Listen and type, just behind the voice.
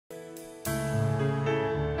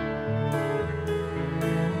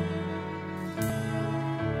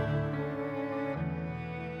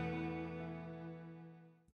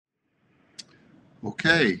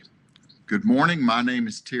Okay, good morning. My name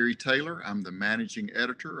is Terry Taylor. I'm the managing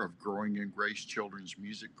editor of Growing in Grace Children's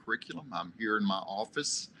Music Curriculum. I'm here in my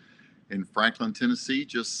office in Franklin, Tennessee,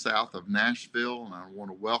 just south of Nashville, and I want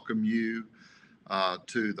to welcome you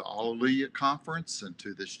to the Alleluia conference and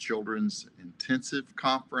to this children's intensive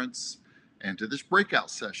conference and to this breakout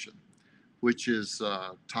session, which is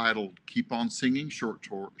titled Keep on Singing Short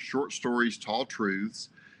Stories, Tall Truths.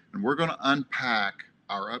 And we're going to unpack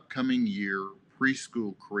our upcoming year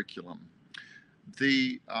preschool curriculum.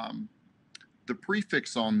 The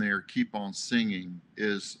prefix on there, Keep on Singing,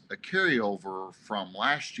 is a carryover from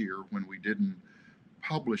last year when we didn't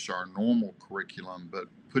publish our normal curriculum, but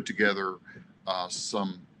put together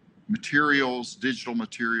some materials, digital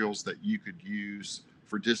materials that you could use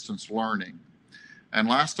for distance learning. And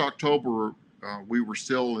last October, we were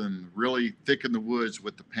still really thick in the woods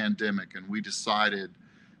with the pandemic, and we decided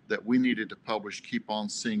that we needed to publish Keep on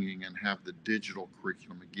Singing and have the digital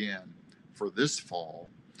curriculum again for this fall.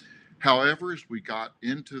 However, as we got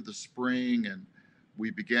into the spring and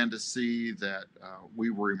we began to see that we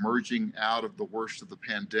were emerging out of the worst of the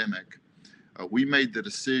pandemic, we made the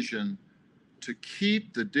decision to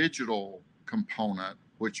keep the digital component,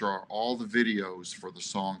 which are all the videos for the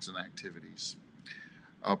songs and activities,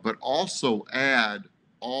 but also add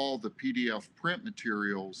all the PDF print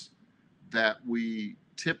materials that we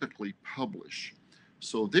typically publish.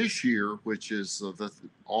 So this year, which is the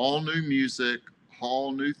all new music,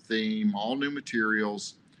 all new theme, all new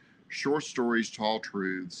materials, short stories, tall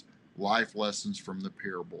truths, life lessons from the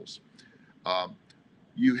parables.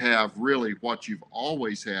 You have really what you've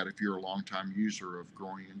always had if you're a longtime user of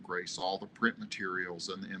Growing in Grace, all the print materials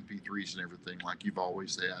and the MP3s and everything like you've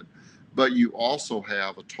always had. But you also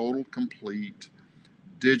have a total complete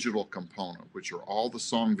digital component, which are all the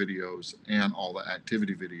song videos and all the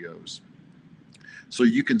activity videos. So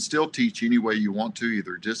you can still teach any way you want to,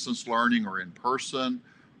 either distance learning or in person,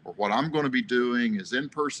 or what I'm going to be doing is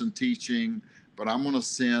in-person teaching, but I'm going to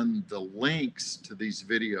send the links to these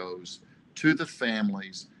videos to the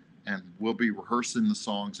families, and we'll be rehearsing the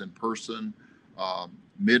songs in person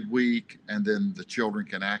midweek, and then the children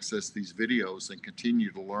can access these videos and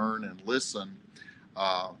continue to learn and listen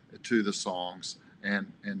to the songs and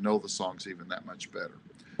know the songs even that much better.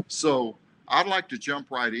 So I'd like to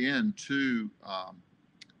jump right into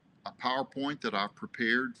a PowerPoint that I've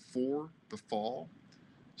prepared for the fall.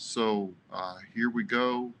 So here we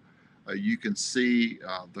go. You can see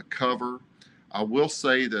the cover. I will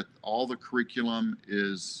say that all the curriculum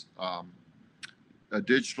is a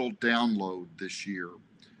digital download this year.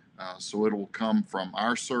 So it'll come from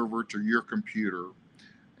our server to your computer,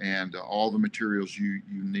 and all the materials you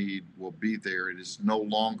need will be there. It is no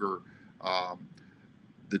longer,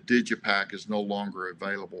 the Digipack is no longer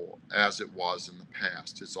available as it was in the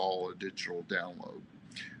past. It's all a digital download.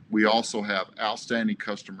 We also have outstanding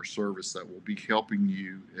customer service that will be helping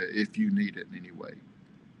you if you need it in any way.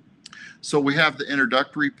 So we have the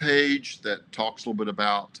introductory page that talks a little bit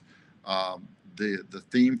about the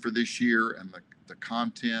theme for this year and the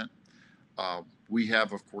content. We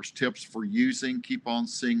have, of course, tips for using Keep on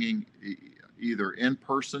Singing, either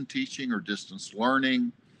in-person teaching or distance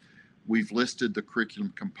learning. We've listed the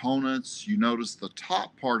curriculum components. You notice the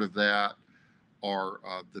top part of that are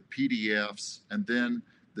the PDFs, and then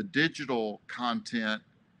the digital content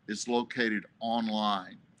is located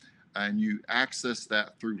online, and you access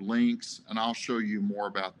that through links, and I'll show you more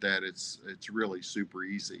about that. It's really super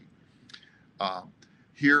easy.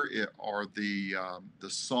 Here are the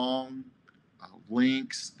song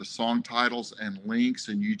links, the song titles and links,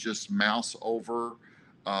 and you just mouse over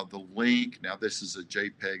the link. Now this is a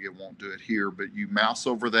JPEG, it won't do it here, but you mouse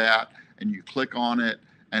over that and you click on it,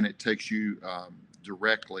 and it takes you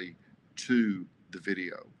directly to the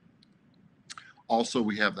video. Also,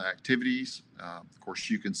 we have the activities. Of course,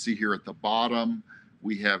 you can see here at the bottom,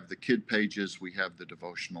 we have the kid pages, we have the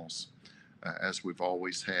devotionals, as we've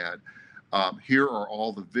always had. Here are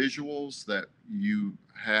all the visuals that you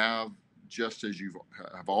have just as you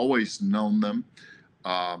have always known them.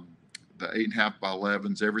 The 8.5 by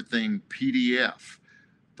 11s, everything PDF.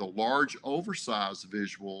 The large oversized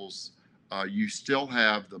visuals, you still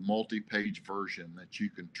have the multi-page version that you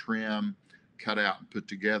can trim, cut out, and put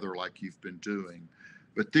together like you've been doing.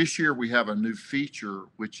 But this year we have a new feature,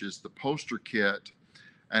 which is the poster kit,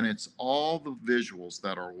 and it's all the visuals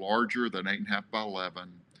that are larger than 8.5 by 11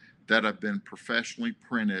 that have been professionally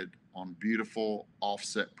printed on beautiful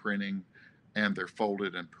offset printing, and they're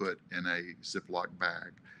folded and put in a Ziploc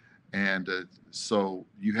bag. And so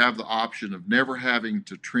you have the option of never having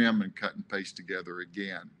to trim and cut and paste together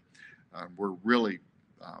again. We're really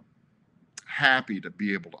happy to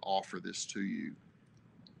be able to offer this to you.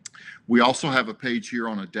 We also have a page here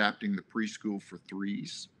on adapting the preschool for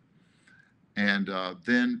threes. And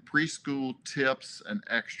then preschool tips and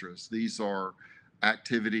extras. These are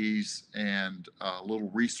activities and little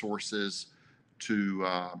resources to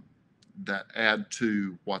that add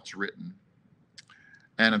to what's written.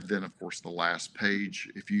 And then, of course, the last page.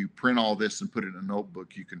 If you print all this and put it in a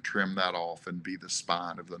notebook, you can trim that off and be the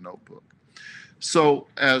spine of the notebook. So,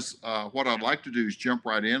 as what I'd like to do is jump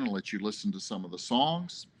right in and let you listen to some of the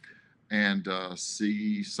songs and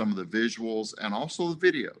see some of the visuals and also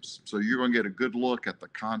the videos. So you're going to get a good look at the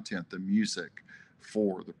content, the music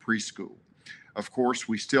for the preschool. Of course,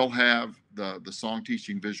 we still have the song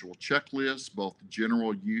teaching visual checklist, both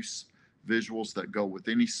general use visuals that go with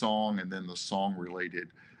any song and then the song related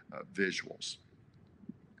visuals.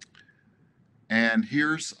 And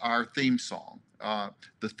here's our theme song.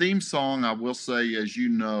 The theme song, I will say, as you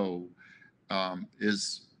know,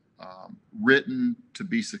 is written to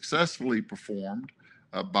be successfully performed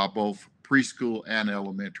by both preschool and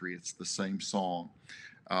elementary. It's the same song.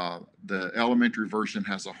 The elementary version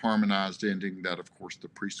has a harmonized ending that, of course, the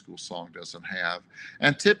preschool song doesn't have.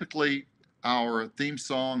 And typically, our theme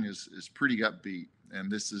song is pretty upbeat,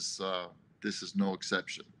 and this is no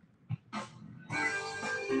exception.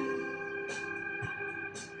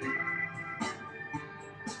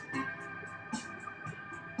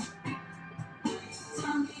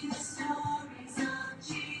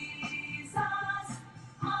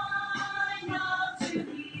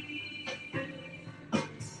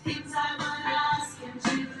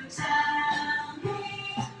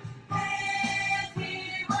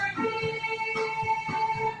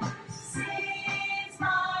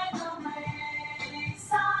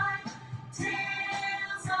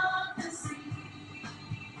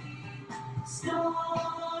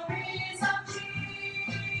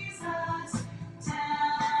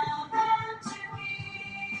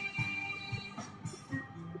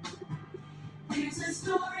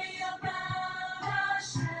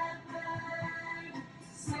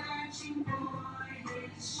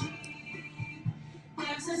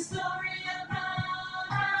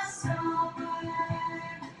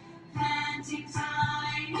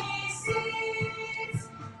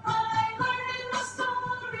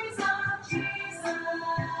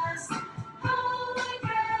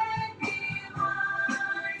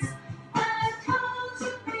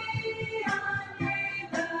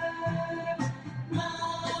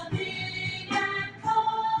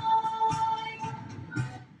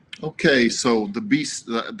 Okay, so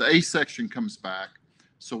the A section comes back,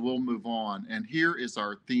 so we'll move on. And here is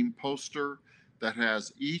our theme poster that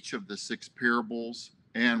has each of the 6 parables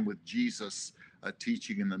and with Jesus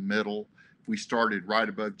teaching in the middle. We started right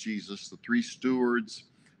above Jesus, the 3 stewards,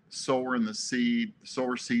 sower and the seed, the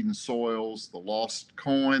sower, seed, and soils, the lost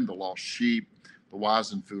coin, the lost sheep, the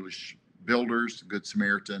wise and foolish builders, the good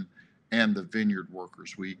Samaritan, and the vineyard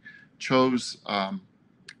workers. We chose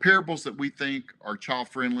parables that we think are child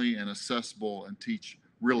friendly and accessible and teach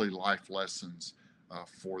really life lessons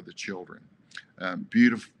for the children.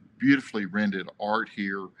 Beautifully rendered art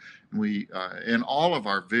here. We in all of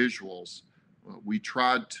our visuals, we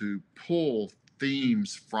tried to pull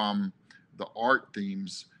themes from the art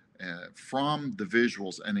themes from the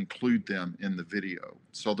visuals and include them in the video.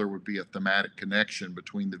 So there would be a thematic connection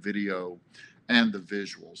between the video and the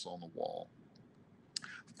visuals on the wall.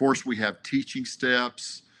 Of course, we have teaching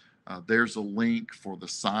steps. There's a link for the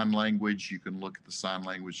sign language. You can look at the sign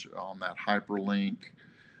language on that hyperlink.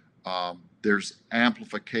 There's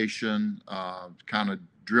amplification, kind of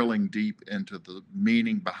drilling deep into the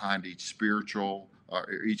meaning behind each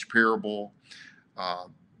each parable.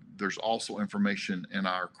 There's also information in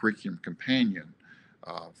our curriculum companion.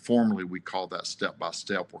 Formerly, we called that step by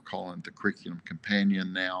step. We're calling it the curriculum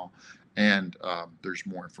companion now. And there's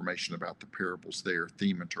more information about the parables there,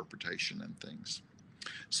 theme interpretation and things.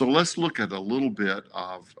 So let's look at a little bit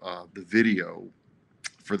of the video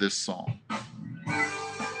for this song.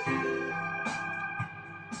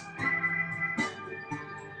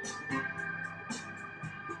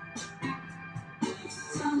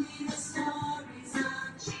 Tell me the stories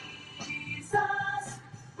of Jesus.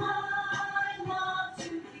 I love to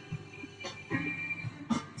hear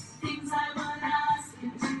things I would ask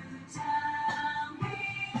him to tell me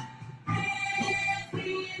if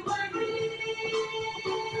he were here.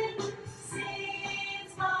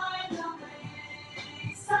 Scenes by the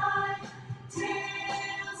wayside, tales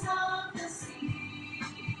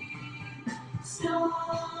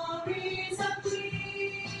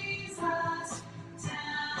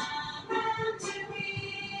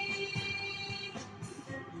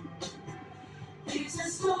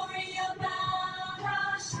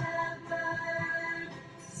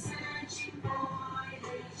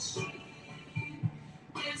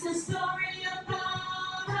It's a story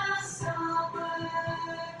about a summer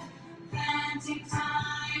planting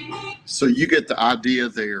time. So you get the idea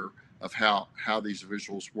there of how these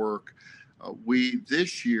visuals work. We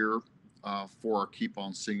this year for our Keep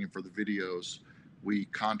On Singing for the videos, we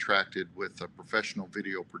contracted with a professional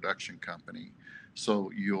video production company.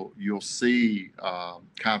 So you'll see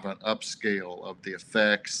kind of an upscale of the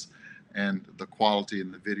effects and the quality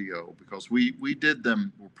in the video, because we did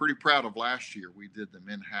them. We're pretty proud of last year. We did them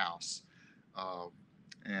in-house, but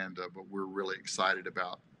we're really excited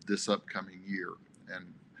about this upcoming year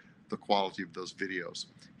and the quality of those videos.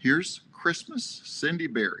 Here's Christmas, Cindy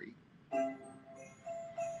Berry.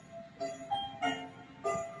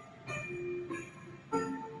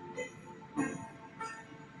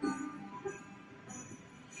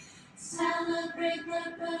 Celebrate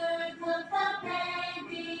the birth of the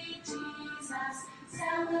baby Jesus.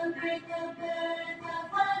 Celebrate the birth of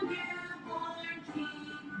the newborn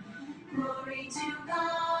King. Glory to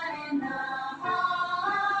God in the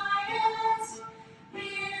highest.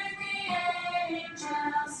 Hear the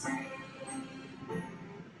angels sing.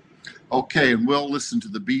 Okay, and we'll listen to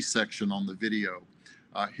the B section on the video.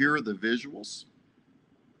 Here are the visuals.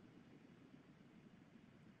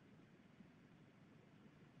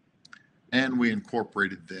 And we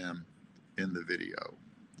incorporated them in the video.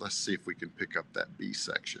 Let's see if we can pick up that B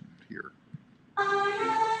section here.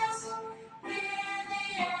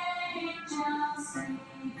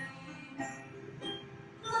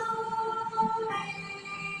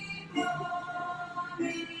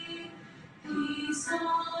 Peace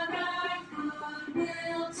on earth,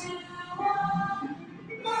 goodwill to all.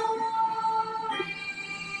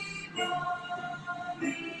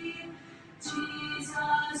 Glory,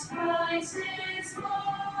 Jesus Christ is Lord.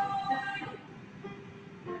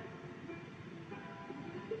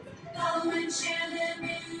 Go and share the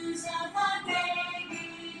news of the baby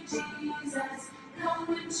Jesus. Go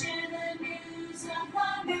and share the news of the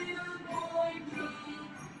newborn King.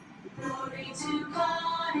 Glory to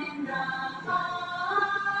God in the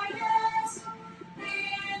highest.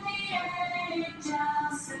 Hear the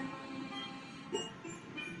angels sing.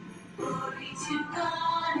 Glory to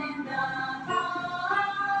God in the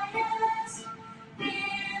highest.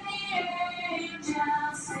 Hear the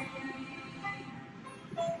angels sing.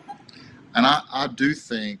 And I do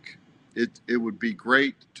think it would be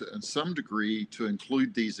great to, in some degree, to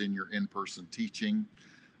include these in your in-person teaching,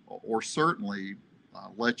 or certainly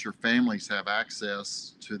let your families have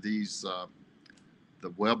access to these, the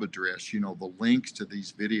web address, the links to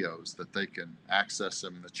these videos, that they can access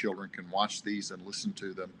them. The children can watch these and listen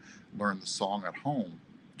to them, learn the song at home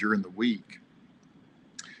during the week.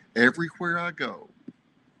 Everywhere I go.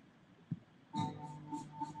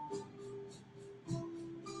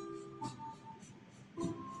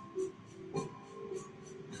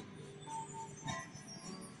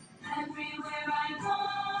 Everywhere I go,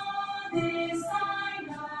 this I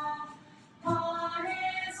know, God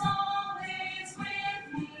is always with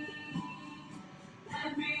me.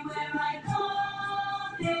 Everywhere I go,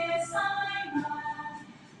 this I know,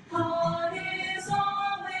 God is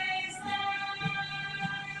always there.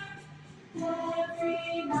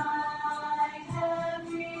 Every night,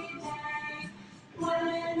 every day,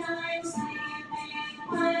 when I'm sleeping,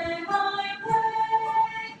 when I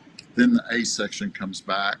pray. Then the A section comes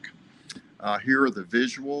back. Here are the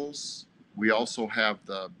visuals. We also have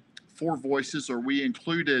the 4 voices, or we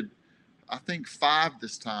included, I think, 5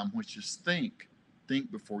 this time, which is think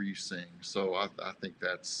before you sing. So I think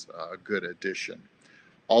that's a good addition.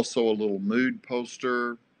 Also a little mood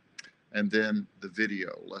poster, and then the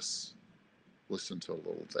video. Let's listen to a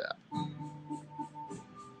little of that.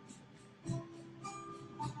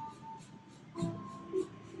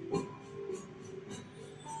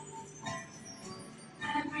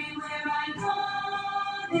 Everywhere I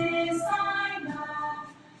go, this I know,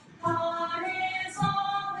 God is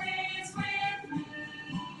always with me.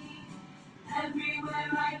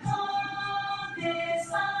 Everywhere I go,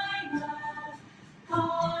 this I know,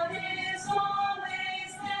 God is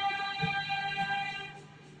always there.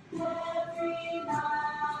 Every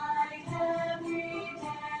night, every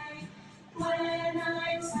day, when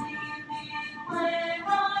I'm sleeping, when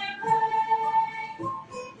I pray.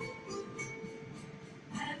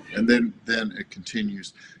 And then it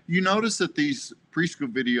continues. You notice that these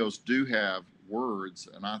preschool videos do have words,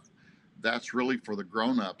 and that's really for the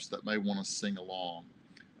grown-ups that may want to sing along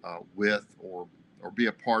with or be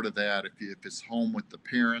a part of that. If it's home with the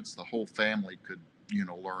parents, the whole family could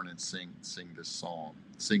learn and sing this song,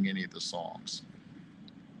 sing any of the songs.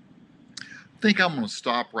 I think I'm going to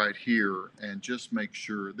stop right here and just make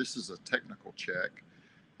sure this is a technical check,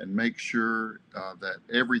 and make sure that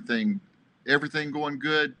everything going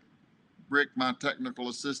good. Rick, my technical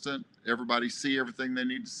assistant, everybody see everything they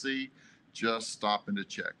need to see. Just stopping to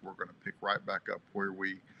check. We're going to pick right back up where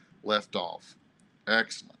we left off.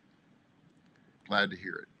 Excellent. Glad to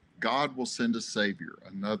hear it. God Will Send a Savior,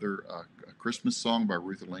 another a Christmas song by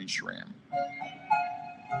Ruth Elaine Schramm.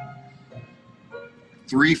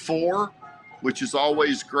 3/4, which is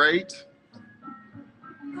always great.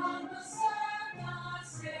 God will send a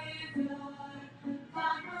Savior.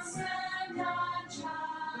 God will send a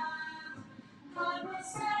child. God will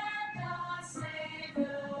send a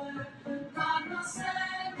Savior. God will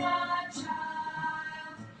send a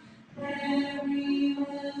child. Mary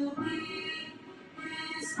will be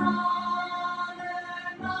his mother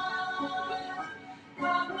mild.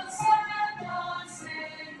 God will send a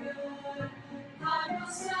Savior. God will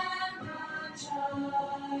send a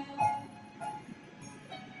child.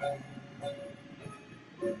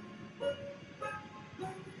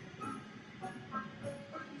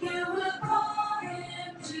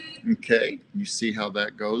 Okay, you see how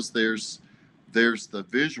that goes. There's the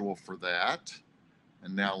visual for that.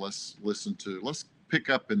 And now let's pick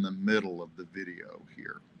up in the middle of the video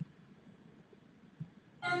here.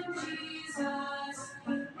 And Jesus,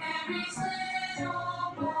 Mary's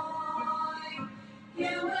little boy,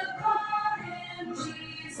 you will call him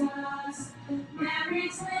Jesus,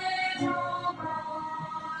 Mary's little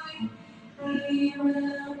boy. He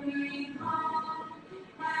will bring home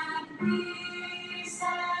and peace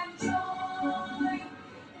and joy.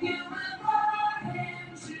 You will call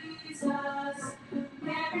him Jesus,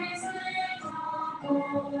 Mary's little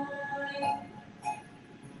boy.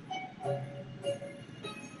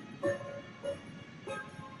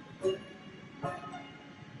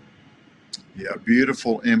 Yeah,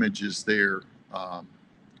 beautiful images there.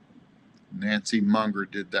 Nancy Munger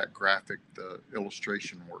did that graphic, the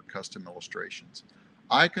illustration work, custom illustrations.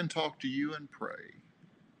 I can talk to you and pray.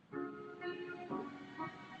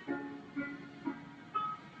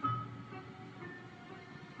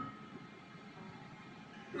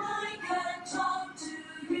 I can talk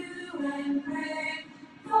to you and pray,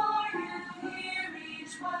 for you hear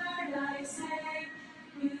each word I say.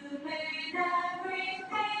 You made everything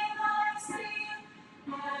I see,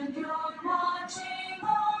 and you're watching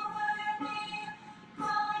over me.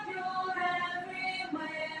 God, you're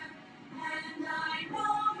everywhere, and I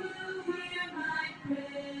know you hear my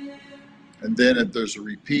prayer. And then if there's a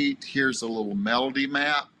repeat, here's a little melody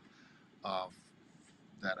map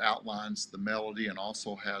that outlines the melody and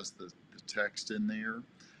also has the text in there.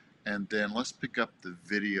 And then let's pick up the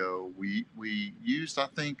video. We used, I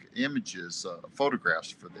think, images,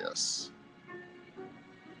 photographs for this.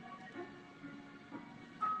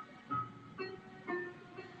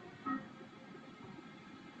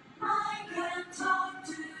 I can talk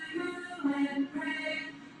to you and pray,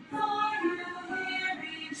 for you hear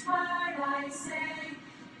each word I say.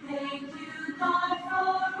 Thank you, God,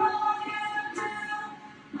 for all you do.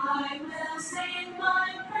 I will sing my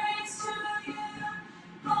praise to you.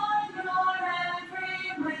 God, you're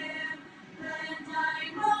everywhere, and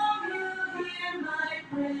I know you hear my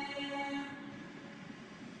prayer.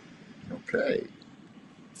 Okay.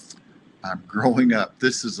 I'm growing up.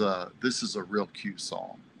 This is a real cute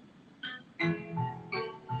song.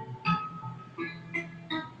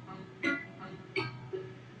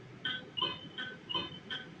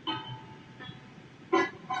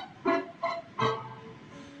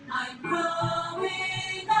 I'm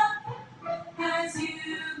growing up, as you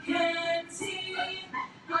can see.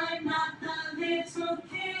 I'm not the little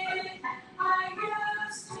kid I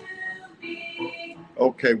used to be.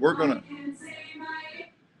 Okay, we're gonna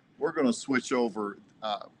switch over.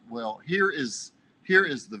 Well, here is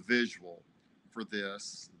the visual for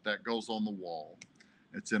this that goes on the wall.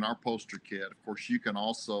 It's in our poster kit. Of course, you can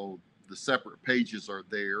also, the separate pages are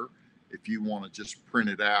there if you want to just print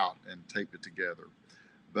it out and tape it together.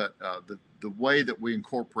 But the way that we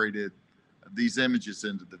incorporated these images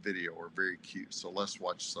into the video are very cute. So let's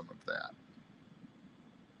watch some of that.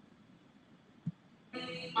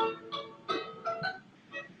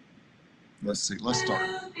 Let's see. Let's start.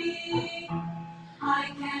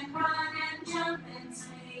 I can run and jump and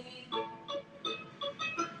sing.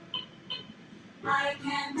 I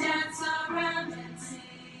can dance around and sing.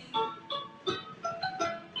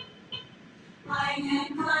 I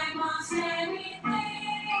can climb most anything.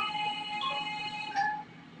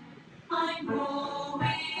 I'm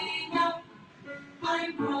growing up.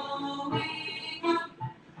 I'm growing up.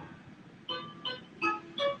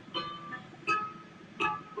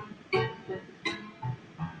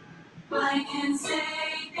 I can say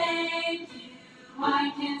thank you.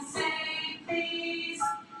 I can say please.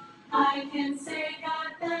 I can say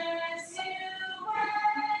God bless you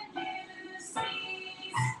when you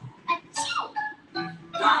sneeze. Achoo!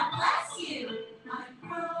 God bless you. I'm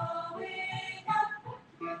growing up,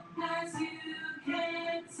 as you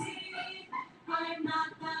can see. I'm not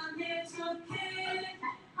the little kid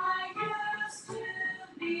I used to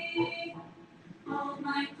be. All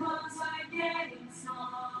my clothes are getting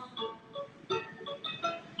small.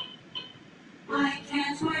 I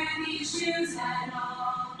can't wear these shoes at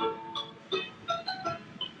all.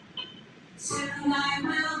 Soon I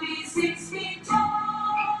will be 6 feet tall.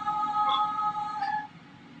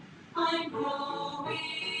 I'm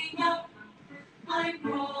growing up. I'm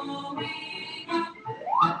growing up.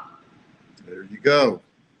 There you go.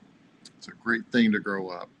 It's a great thing to grow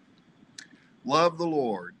up. Love the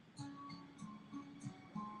Lord.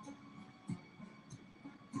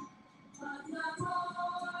 Love the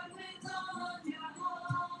Lord with all of your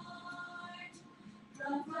heart.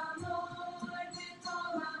 Love the Lord with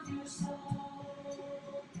all of your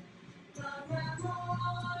soul. Love the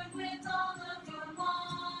Lord with all of your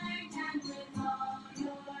might and with all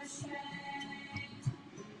your strength.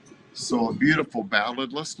 So, a beautiful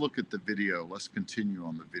ballad. Let's look at the video. Let's continue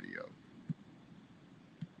on the video.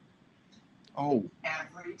 Oh,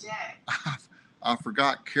 Every day. I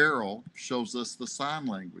forgot Carol shows us the sign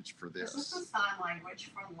language for this. This is the sign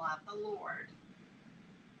language for love the Lord.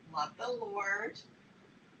 Love the Lord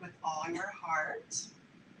with all your heart.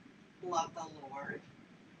 Love the Lord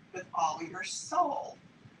with all your soul.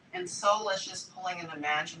 And soul is just pulling an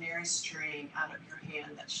imaginary string out of your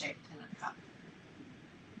hand that's shaped in a cup.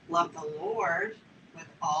 Love the Lord with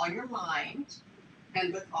all your mind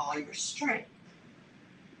and with all your strength.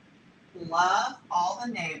 Love all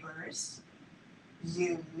the neighbors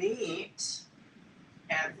you meet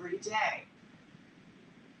every day.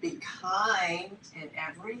 Be kind in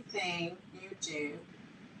everything you do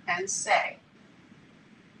and say.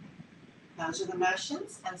 Those are the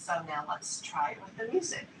motions, and so now let's try it with the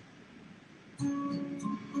music.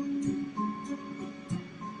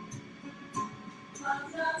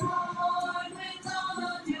 Love the Lord with all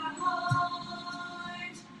of your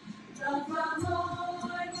heart. Love the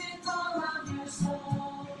Lord with all of your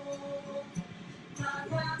soul. Love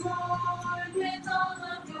the Lord with all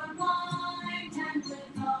of your might and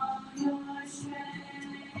with all your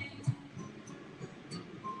strength.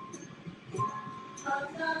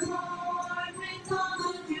 Love the Lord with all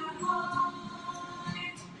of your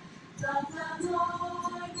heart. Love the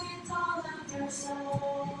Lord with all of your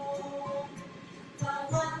soul. Love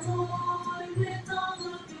the Lord with all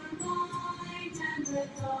of your might and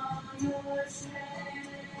with all your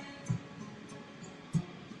strength.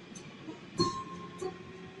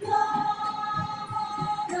 Love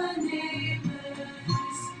all the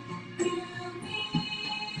neighbors you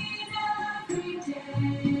meet every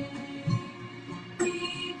day.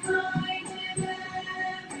 Be kind in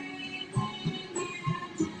everything you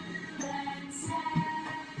do and say.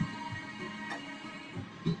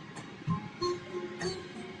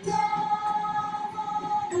 Love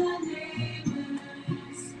all the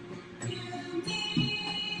neighbors you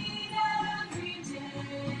meet every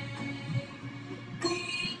day. Be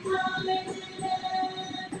kind in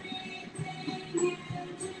everything you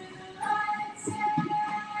do and say.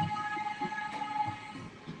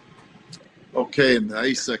 Okay, and the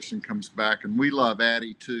A section comes back, and we love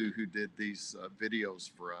Addie too, who did these videos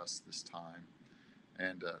for us this time.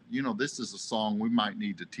 And this is a song we might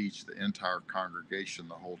need to teach the entire congregation,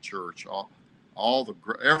 the whole church.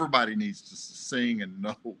 Everybody needs to sing and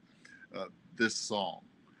know this song.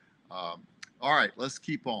 All right, let's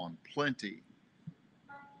keep on. Plenty.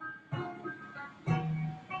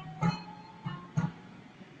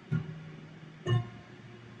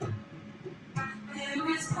 There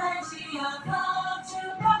is plenty of love to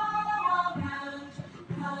go around.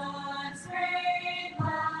 God's great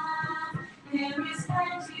love. There is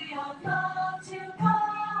plenty of love to go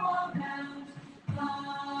around.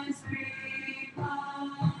 God's great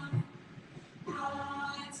love.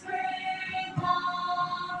 God's great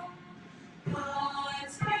love.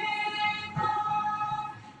 God's great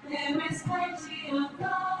love. There is plenty of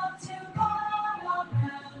love to go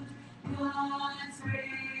around. God's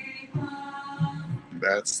great love.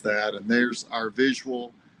 That's that. And there's our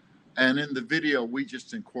visual. And in the video, we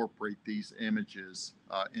just incorporate these images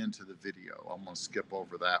into the video. I'm going to skip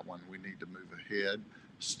over that one. We need to move ahead.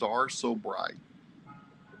 Star so bright.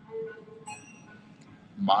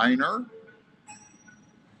 Minor.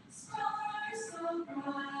 Stars so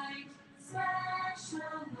bright, special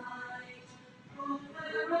light,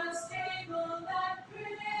 over a stable that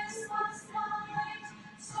Christmas night.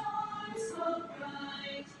 Stars so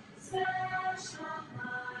bright, special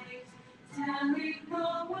light, telling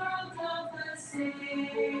the world of the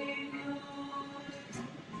Savior.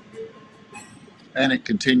 And it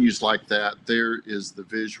continues like that. There is the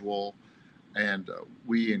visual, and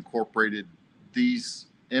we incorporated these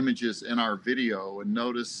images in our video. And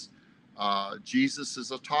notice Jesus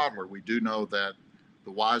is a toddler. We do know that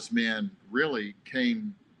the wise men really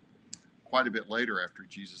came quite a bit later after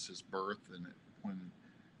Jesus' birth, and when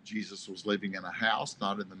Jesus was living in a house,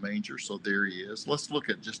 not in the manger. So there he is. Let's look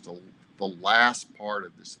at just the last part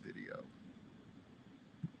of this video.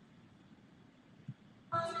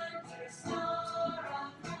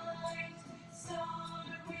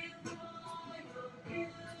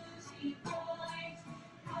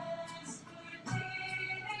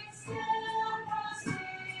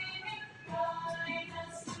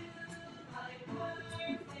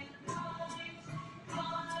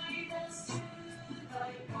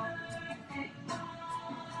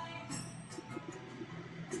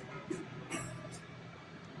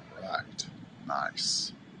 Right.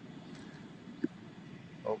 Nice.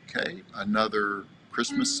 Okay, another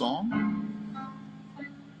Christmas song.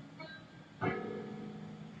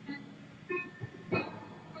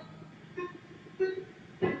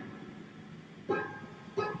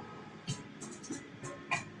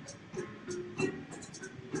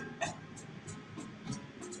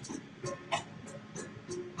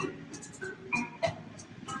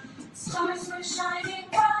 Stars were shining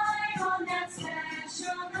bright on that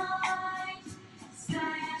special night.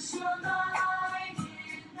 Special night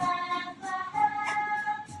in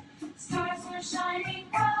Bethlehem. Stars were shining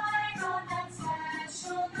bright on that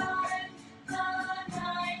special night. The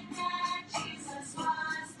night that Jesus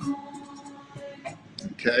was born.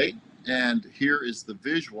 Okay, and here is the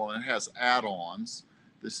visual, and it has add-ons.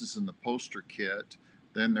 This is in the poster kit.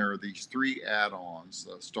 Then there are these three add-ons.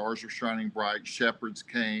 The stars are shining bright, shepherds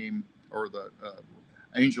came, or the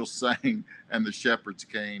angels sang, and the shepherds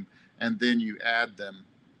came. And then you add them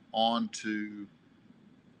onto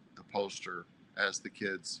the poster as the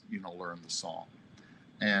kids, learn the song.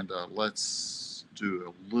 And let's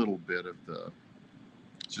do a little bit of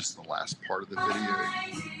just the last part of the video.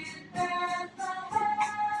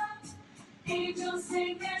 Angels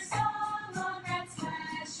sing their song on that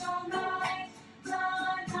special night, the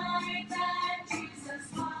night that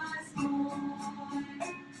Jesus was born.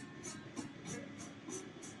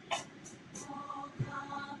 Oh,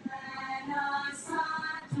 come, let us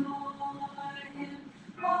adore him.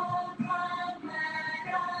 Oh, come, let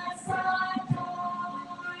us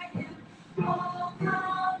adore him. Oh,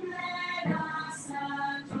 come, let us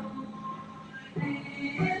adore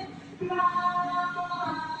him.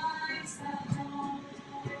 Christ the Lord.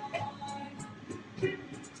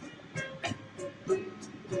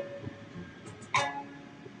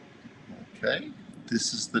 Okay, this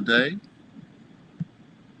is the day.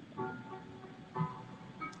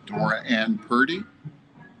 Dora Ann Purdy.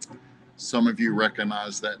 Some of you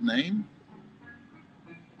recognize that name.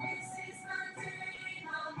 This is the day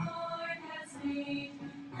the Lord has made.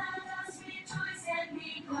 Let us rejoice and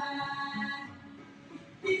be glad.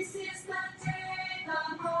 This is the day the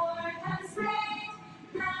Lord has made.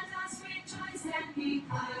 Let us rejoice and be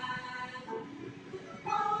glad.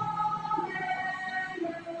 Alleluia.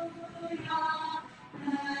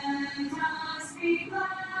 Let us be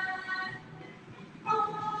glad.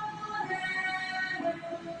 Alleluia.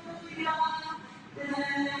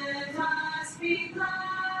 Let us be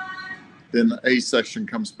glad. Then the A section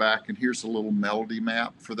comes back, and here's a little melody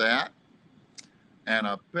map for that, and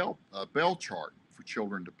a bell chart for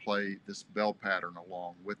children to play this bell pattern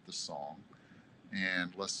along with the song.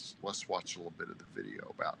 And let's watch a little bit of the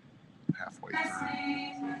video, about halfway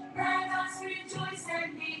through. Let us rejoice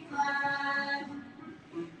and be glad.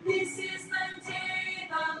 This is the day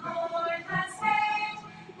the Lord has made.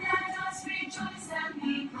 Let us rejoice and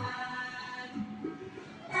be glad.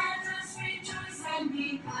 Let us rejoice and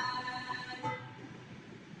be glad.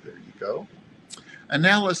 There you go. And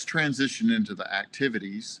now let's transition into the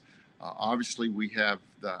activities. Obviously, we have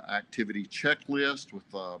the activity checklist with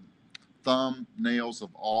thumbnails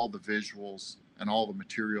of all the visuals and all the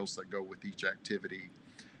materials that go with each activity.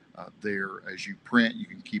 There, as you print, you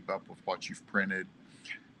can keep up with what you've printed.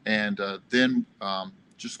 And then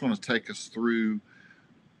just going to take us through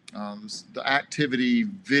the activity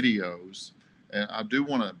videos. And I do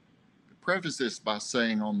want to preface this by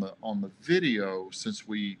saying on the video, since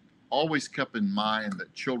we always kept in mind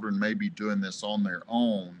that children may be doing this on their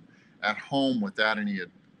own at home without any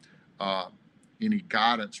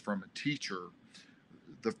guidance from a teacher,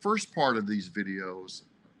 the first part of these videos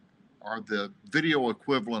are the video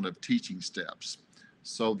equivalent of teaching steps,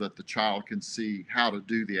 so that the child can see how to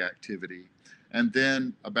do the activity. And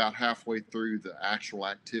then about halfway through, the actual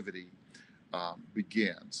activity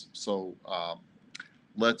begins. So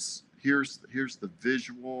here's the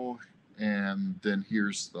visual, and then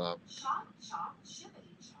here's the chop, chop,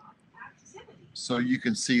 shippity chop activity. So you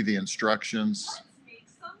can see the instructions. Let's make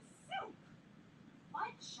some soup.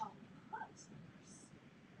 What shall we put first?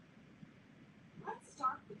 Let's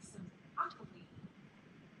start with some broccoli.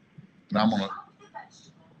 And I'm gonna. Chop the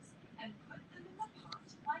vegetables and put them in the pot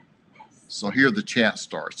like this. So here the chant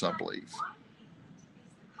starts, I believe. One hand is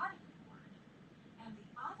the cutting board, and the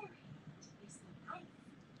other hand is the knife.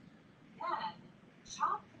 Then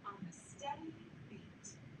chop on a steady beat.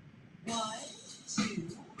 1,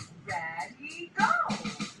 2, ready, go!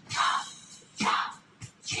 Chop, chop,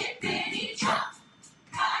 chippity chop.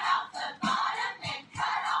 Cut off the bottom and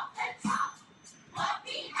cut off the top. What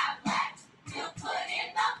we have left, we'll put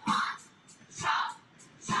in the pot. Chop,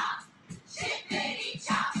 chop, chippity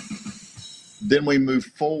chop. Then we move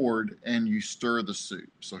forward and you stir the soup.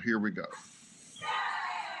 So here we go. Stir,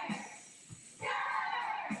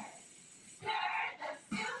 stir, stir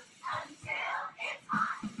the soup until it's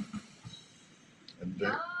hot. And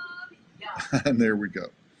there, Yum, yum. and there we go.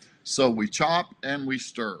 So we chop and we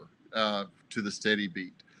stir to the steady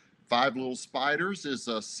beat. 5 Little Spiders is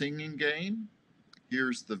a singing game.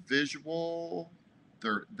 Here's the visual.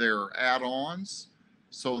 They're add-ons.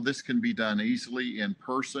 So this can be done easily in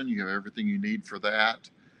person. You have everything you need for that.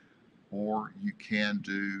 Or you can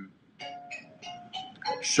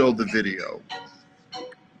show the video.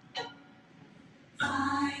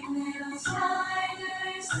 5 little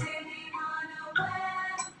spiders sitting on a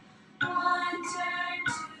web. One turned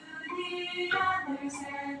to the others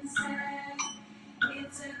and said,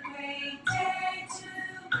 "It's a great day to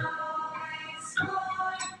go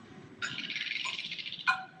explore."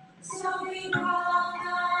 So we crawled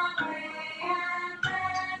away, and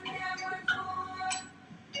then there were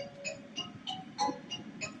 4.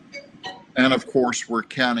 And of course, we're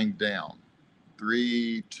counting down.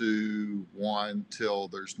 3, 2, 1, till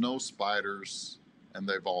there's no spiders and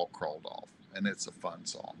they've all crawled off. And it's a fun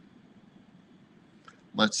song.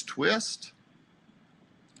 Let's twist.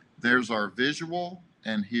 There's our visual,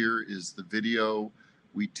 and here is the video.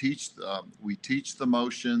 We teach the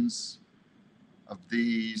motions of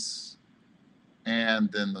these, and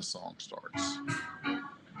then the song starts.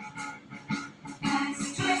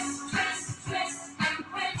 Let's twist, twist, twist, and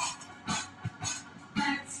quit.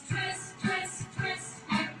 Let's twist, twist, twist,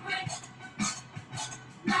 and quit.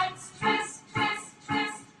 Let's twist, twist,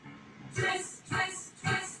 twist, twist, twist, twist,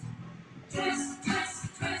 twist,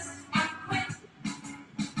 twist, twist, and quit.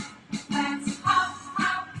 Let's hop,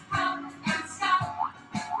 hop, hop, and stop.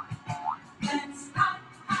 Let's hop,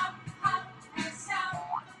 hop, hop, and stop.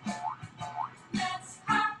 Let's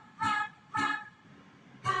hop, hop, hop,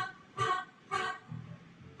 hop, hop, hop, hop,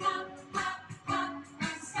 hop, hop,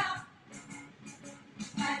 and stop.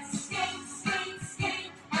 Let's skate, skate,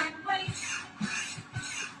 skate, and wait.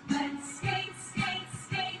 Let's skate, skate,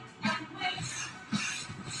 skate, and wait.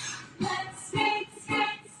 Let's skate,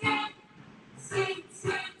 skate, skate, skate, skate,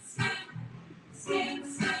 skate, skate,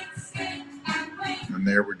 skate, skate, and wait. And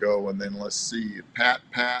there we go. And then let's see, pat,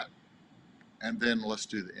 pat, and then let's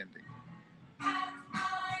do the ending. Pat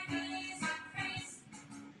my knees and face.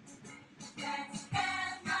 Let's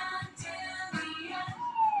bend until the end.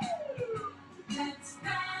 Let's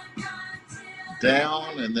bend until the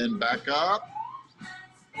Down and then back up.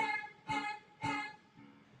 Let's bend, bend,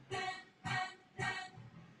 bend, bend, bend, bend,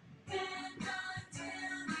 bend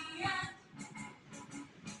until the end.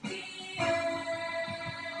 The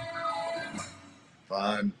end.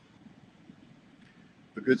 Fun.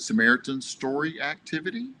 The Good Samaritan story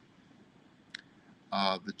activity.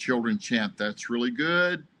 The children chant, "That's really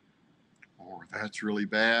good," or "That's really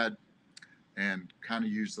bad," and kind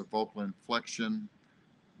of use the vocal inflection.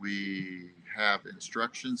 We have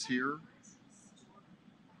instructions here. The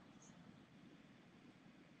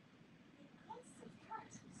Good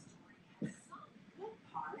Samaritan story has some good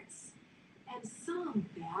parts and some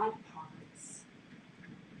bad parts.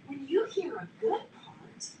 When you hear a good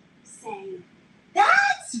part, say,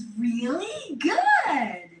 "That's really good."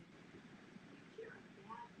 When you hear a bad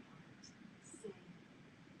part, say,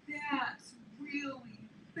 "That's really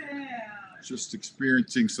bad." Just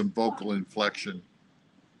experiencing some vocal inflection.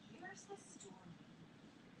 Here's the story.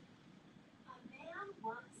 A man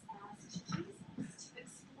once asked Jesus to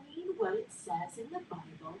explain what it says in the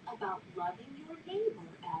Bible about loving your neighbor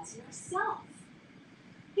as yourself.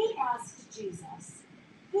 He asked Jesus,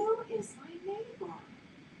 "Who is my neighbor?"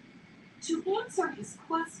 To answer his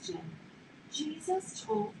question, Jesus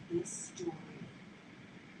told this story.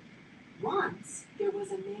 Once there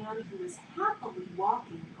was a man who was happily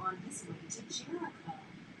walking on his way to Jericho.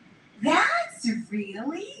 That's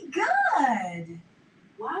really good.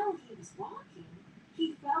 While he was walking,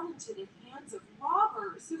 he fell into the hands of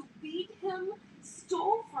robbers who beat him,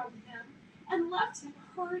 stole from him, and left him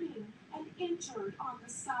hurting and injured on the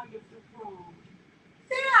side of the road.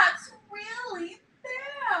 That's really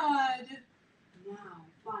bad. Now,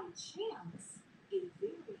 by chance, a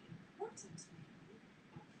very important man,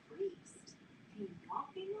 a priest, came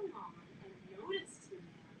walking along and noticed the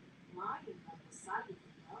man lying by the side of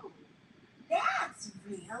the road. That's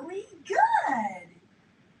really good.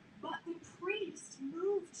 But the priest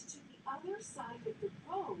moved to the other side of the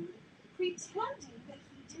road, pretending that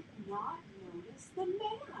he did not notice the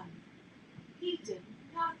man. He did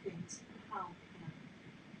nothing to help him.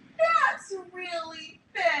 That's really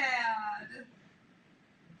bad.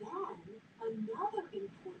 Then another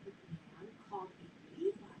important man called a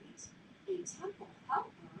Levite, a temple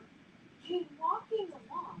helper, came walking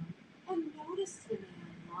along and noticed the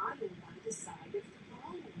man lying by the side of the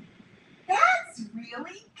road. That's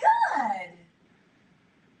really good.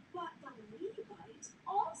 But the Levite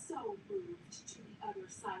also moved to the other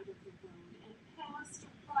side of the road and passed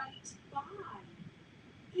right by.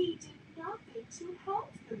 He did nothing to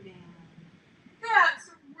help the man. That's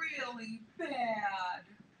really bad.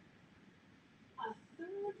 A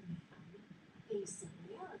third man, a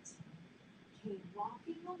Samaritan, came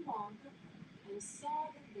walking along the road and saw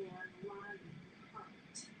the man lying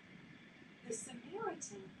hurt. The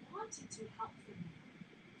Samaritan wanted to help the man,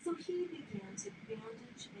 so he began to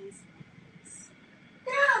bandage his wounds.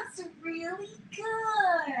 That's really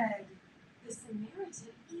good. The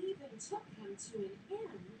Samaritan even took him to an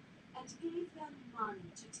inn and gave them money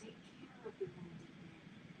to take care of the wounded man.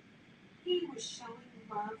 He was showing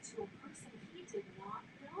love to a person he did not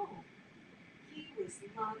know. He was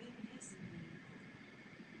loving his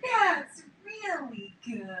neighbor. That's really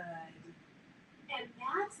good. And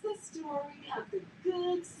that's the story of the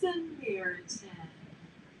Good Samaritan.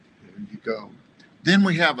 There you go. Then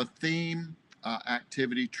we have a theme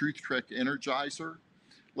activity, Truth Trek Energizer.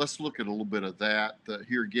 Let's look at a little bit of that.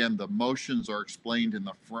 Here again, the motions are explained in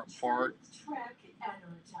the front part. Truth Trek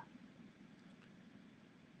Energizer.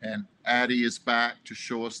 And Addie is back to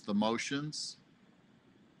show us the motions.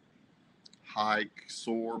 Hike,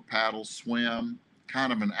 soar, paddle, swim.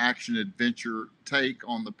 Kind of an action-adventure take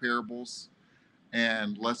on the parables.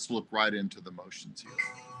 And let's look right into the motions here.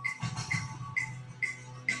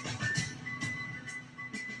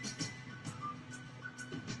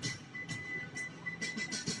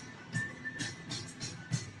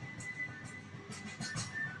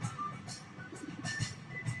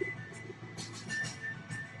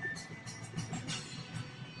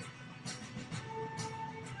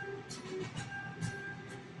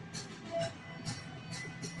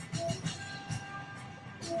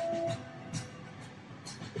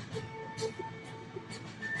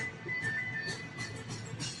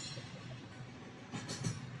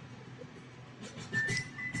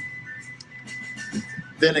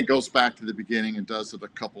 Then it goes back to the beginning and does it a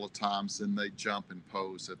couple of times, and they jump and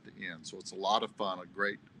pose at the end. So it's a lot of fun, a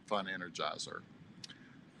great fun energizer.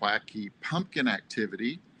 Wacky pumpkin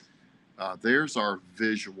activity. There's our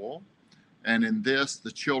visual. And in this,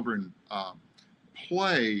 the children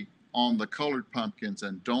play on the colored pumpkins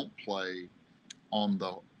and don't play on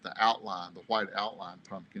the outline, the white outline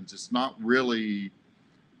pumpkins. It's not really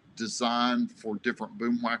designed for different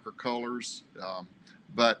boom whacker colors.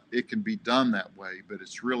 But it can be done that way, but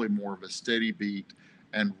it's really more of a steady beat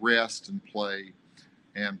and rest and play.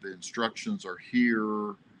 And the instructions are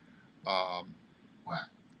here.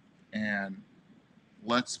 And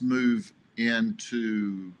let's move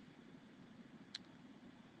into,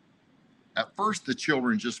 at first the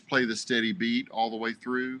children just play the steady beat all the way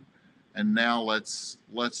through. And now let's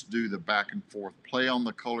do the back and forth. Play on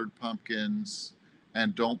the colored pumpkins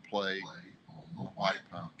and don't play on the white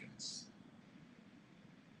pumpkins.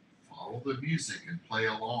 Follow the music and play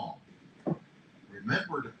along.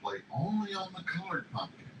 Remember to play only on the colored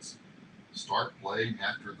pumpkins. Start playing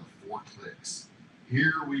after the 4 clicks.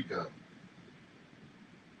 Here we go.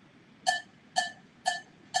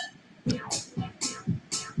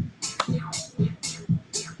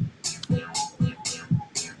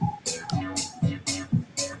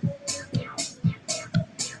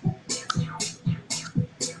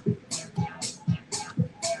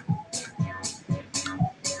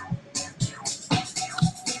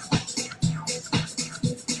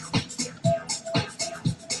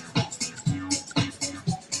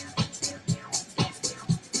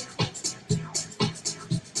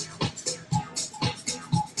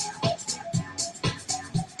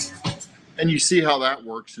 And you see how that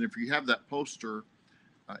works. And if you have that poster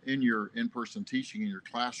in your in-person teaching in your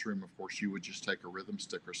classroom, of course, you would just take a rhythm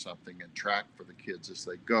stick or something and track for the kids as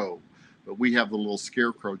they go. But we have the little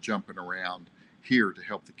scarecrow jumping around here to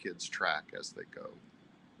help the kids track as they go.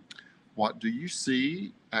 What do you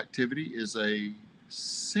see? Activity is a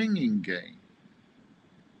singing game.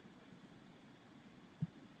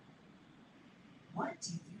 What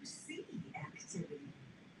do you see? Activity.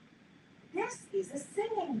 This is a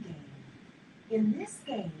singing game. In this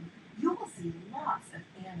game, you will see lots of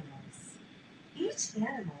animals. Each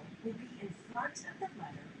animal will be in front of the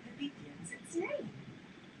letter that begins its name.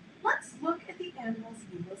 Let's look at the animals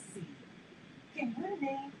you will see. Can you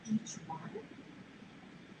name each one?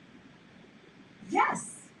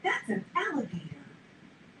 Yes, that's an alligator.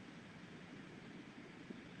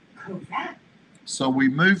 Correct. So we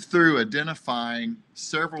move through identifying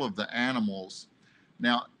several of the animals.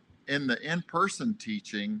 Now, in the in-person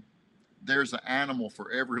teaching, there's an animal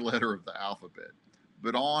for every letter of the alphabet.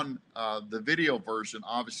 But on the video version,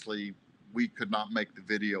 obviously, we could not make the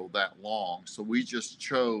video that long. So we just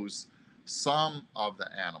chose some of the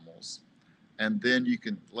animals. And then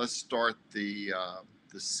let's start the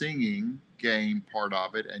singing game part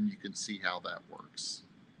of it, and you can see how that works.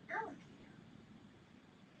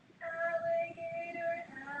 Alligator,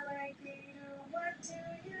 alligator, what do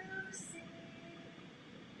you see?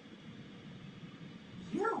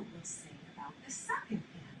 You will sing about the second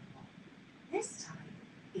animal. This time,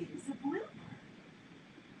 it is a bluebird.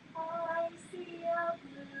 I see a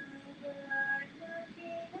bluebird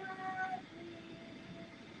looking at me.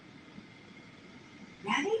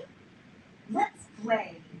 Ready? Let's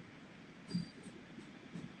play.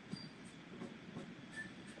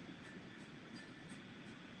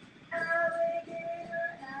 Alligator,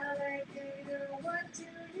 alligator, what do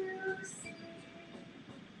you see?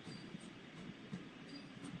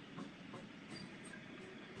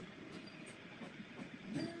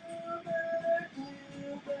 Bluebird,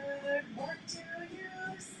 bluebird, what do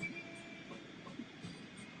you see?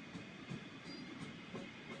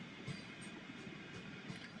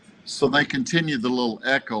 So they continue the little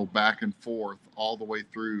echo back and forth all the way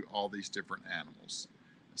through all these different animals.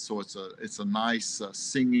 So it's a nice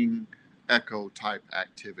singing echo type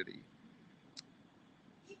activity.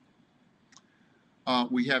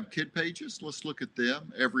 We have kid pages. Let's look at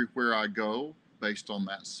them. Everywhere I Go, based on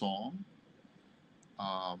that song.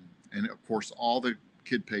 And of course, all the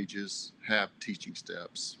kid pages have teaching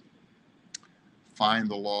steps. Find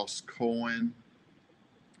the Lost Coin,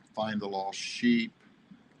 Find the Lost Sheep.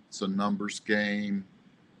 It's a numbers game.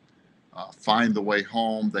 Find the Way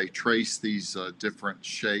Home. They trace these different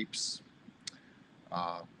shapes.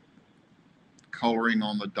 Coloring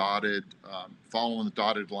on the dotted, following the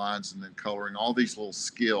dotted lines, and then coloring, all these little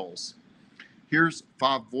skills. Here's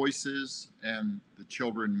 5 voices, and the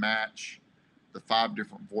children match the 5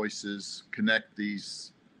 different voices, connect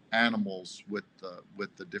these animals with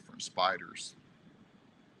the different spiders.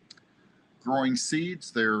 Growing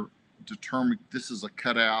Seeds, they're determined, this is a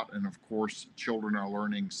cutout, and of course children are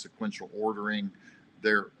learning sequential ordering.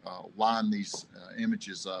 They're line these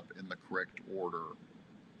images up in the correct order.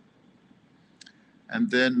 And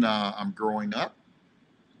then I'm Growing Up,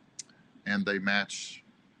 and they match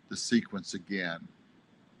the sequence again.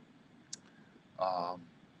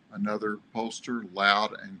 Another poster,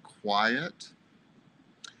 Loud and Quiet.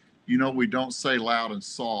 You know, we don't say loud and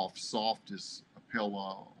soft. Soft is a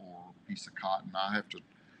pillow or a piece of cotton. I have to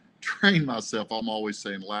train myself. I'm always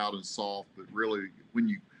saying loud and soft, but really,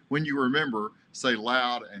 when you remember, say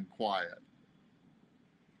loud and quiet.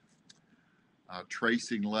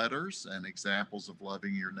 Tracing letters and examples of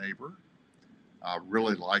loving your neighbor. I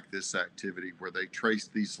really like this activity where they trace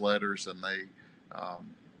these letters, and they,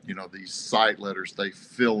 these sight letters, they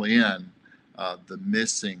fill in the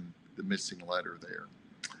missing letter there.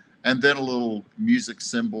 And then a little music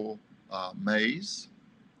symbol maze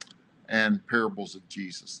and parables of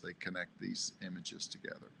Jesus. They connect these images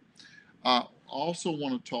together. Also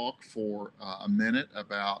want to talk for a minute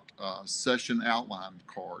about session outline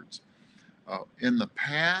cards. In the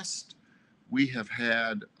past, we have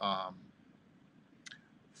had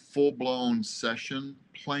full-blown session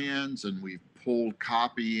plans, and we've pulled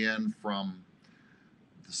copy in from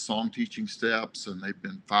the song teaching steps, and they've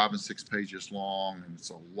been 5 and 6 pages long, and it's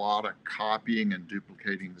a lot of copying and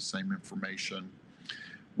duplicating the same information.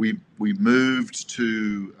 We moved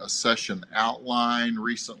to a session outline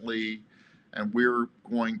recently, and we're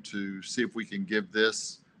going to see if we can give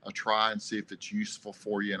this a try and see if it's useful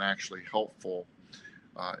for you and actually helpful.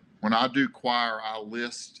 When I do choir, I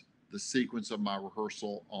list the sequence of my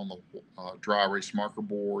rehearsal on the dry erase marker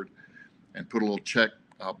board and put a little check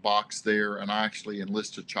box there, and I actually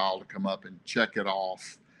enlist a child to come up and check it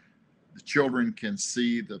off. The children can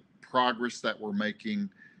see the progress that we're making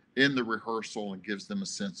in the rehearsal and gives them a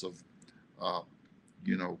sense of, uh,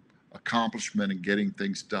 accomplishment and getting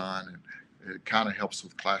things done. And it kind of helps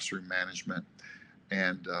with classroom management.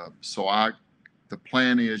 And the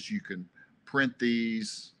plan is you can print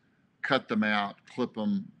these, cut them out, clip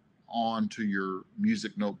them onto your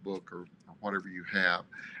music notebook or whatever you have.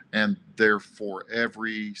 And they're for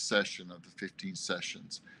every session of the 15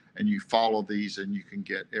 sessions. And you follow these and you can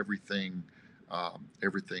get everything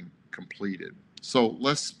completed. So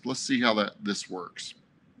let's see how this works.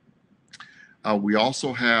 We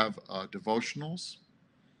also have devotionals.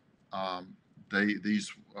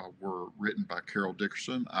 These were written by Carol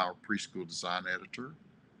Dickerson, our preschool design editor,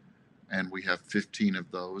 and we have 15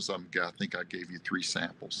 of those. I think I gave you 3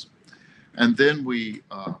 samples. And then we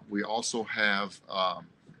also have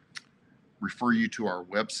refer you to our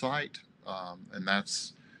website, and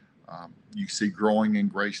that's you see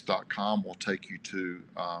growingingrace.com will take you to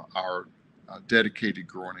our dedicated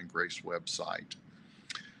Growing in Grace website.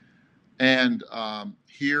 And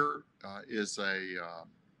here is a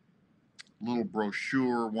little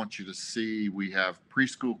brochure. I want you to see we have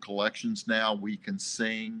preschool collections now. We Can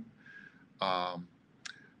Sing 1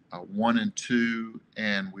 and 2,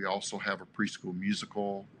 and we also have a preschool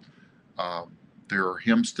musical. There are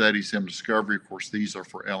hymn studies, hymn discovery. Of course, these are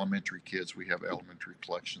for elementary kids. We have elementary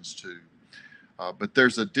collections too. But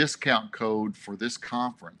there's a discount code for this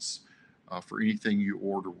conference. For anything you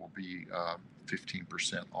order will be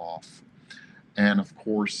 15% off. And of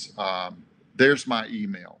course, there's my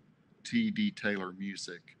email,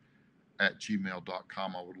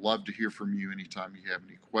 tdtaylormusic@gmail.com. I would love to hear from you anytime you have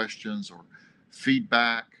any questions or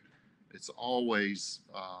feedback. It's always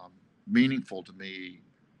meaningful to me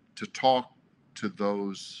to talk to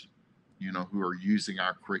those, who are using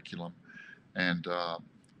our curriculum. And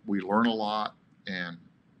we learn a lot, and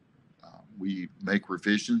we make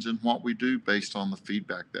revisions in what we do based on the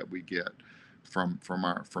feedback that we get from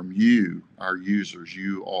you, our users.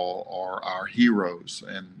 You all are our heroes,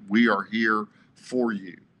 and we are here for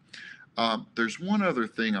you. There's one other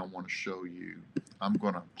thing I want to show you. I'm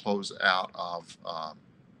going to close out of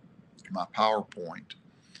my PowerPoint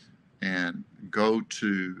and go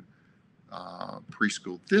to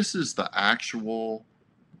preschool. This is the actual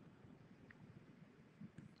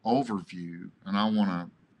overview, and I want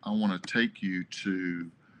to take you to,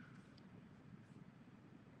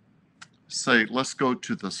 say, let's go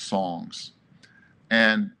to the songs,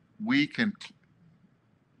 and we can.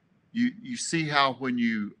 You see how when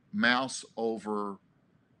you mouse over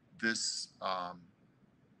this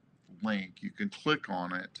link, you can click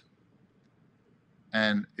on it,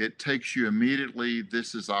 and it takes you immediately.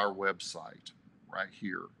 This is our website right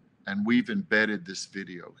here, and we've embedded this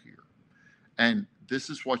video here. And this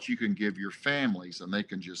is what you can give your families, and they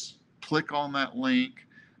can just click on that link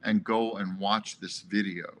and go and watch this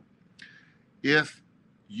video. If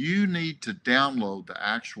you need to download the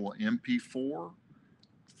actual MP4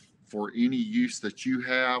 for any use that you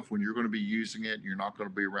have when you're going to be using it, and you're not going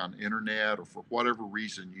to be around the internet, or for whatever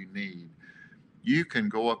reason you need, you can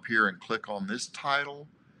go up here and click on this title,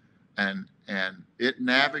 and it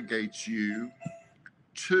navigates you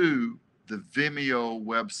to the Vimeo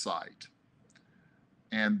website.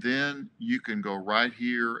 And then you can go right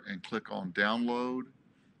here and click on download,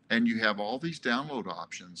 and you have all these download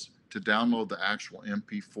options to download the actual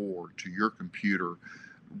MP4 to your computer.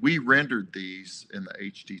 We rendered these in the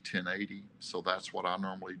HD 1080, so that's what I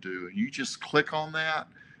normally do. And you just click on that,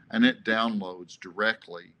 and it downloads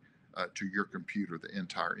directly to your computer, the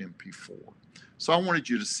entire MP4. So I wanted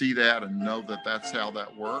you to see that and know that that's how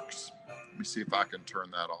that works. Let me see if I can turn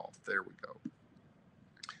that off. There we go.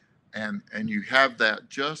 And you have that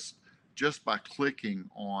just by clicking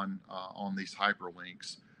on these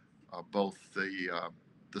hyperlinks, both the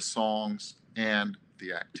songs and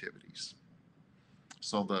the activities.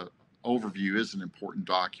 So the overview is an important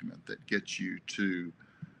document that gets you to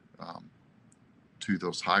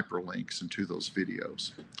those hyperlinks and to those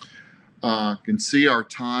videos. You can see our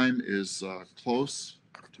time is close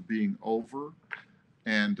to being over,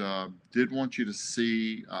 and did want you to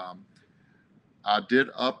see I did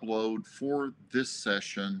upload for this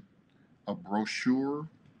session a brochure,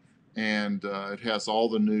 and it has all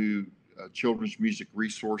the new children's music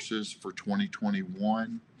resources for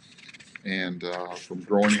 2021, and from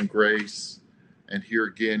Growing in Grace. And here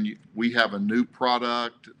again, we have a new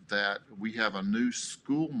product that we have a new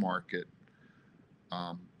school market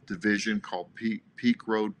division called Peak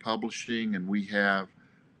Road Publishing, and we have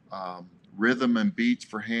Rhythm and Beats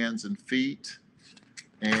for Hands and Feet,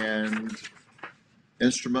 and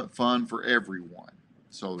instrument fund for everyone.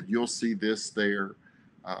 So you'll see this there.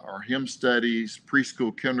 Our hymn studies,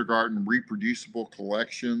 preschool, kindergarten, reproducible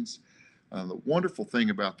collections. The wonderful thing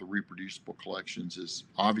about the reproducible collections is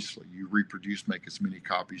obviously you reproduce, make as many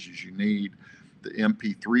copies as you need. The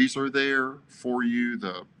MP3s are there for you,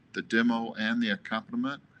 the demo and the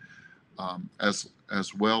accompaniment,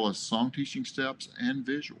 as well as song teaching steps and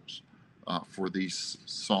visuals for these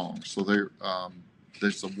songs. So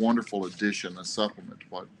there's a wonderful addition, a supplement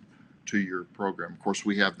to your program. Of course,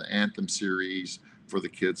 we have the Anthem series for the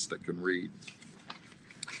kids that can read.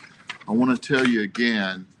 I want to tell you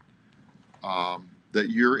again that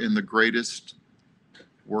you're in the greatest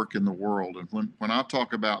work in the world. And when I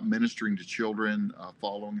talk about ministering to children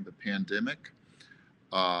following the pandemic,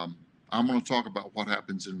 I'm going to talk about what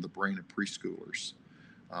happens in the brain of preschoolers.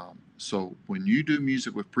 So when you do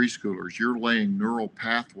music with preschoolers, you're laying neural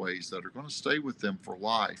pathways that are going to stay with them for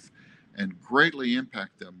life and greatly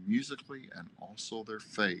impact them musically and also their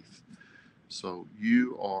faith. So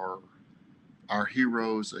you are our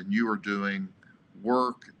heroes, and you are doing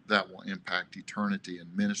work that will impact eternity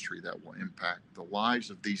and ministry that will impact the lives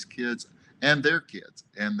of these kids and their kids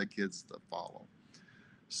and the kids that follow.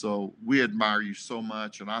 So we admire you so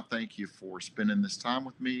much, and I thank you for spending this time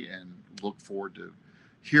with me and look forward to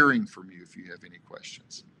hearing from you if you have any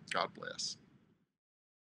questions. God bless.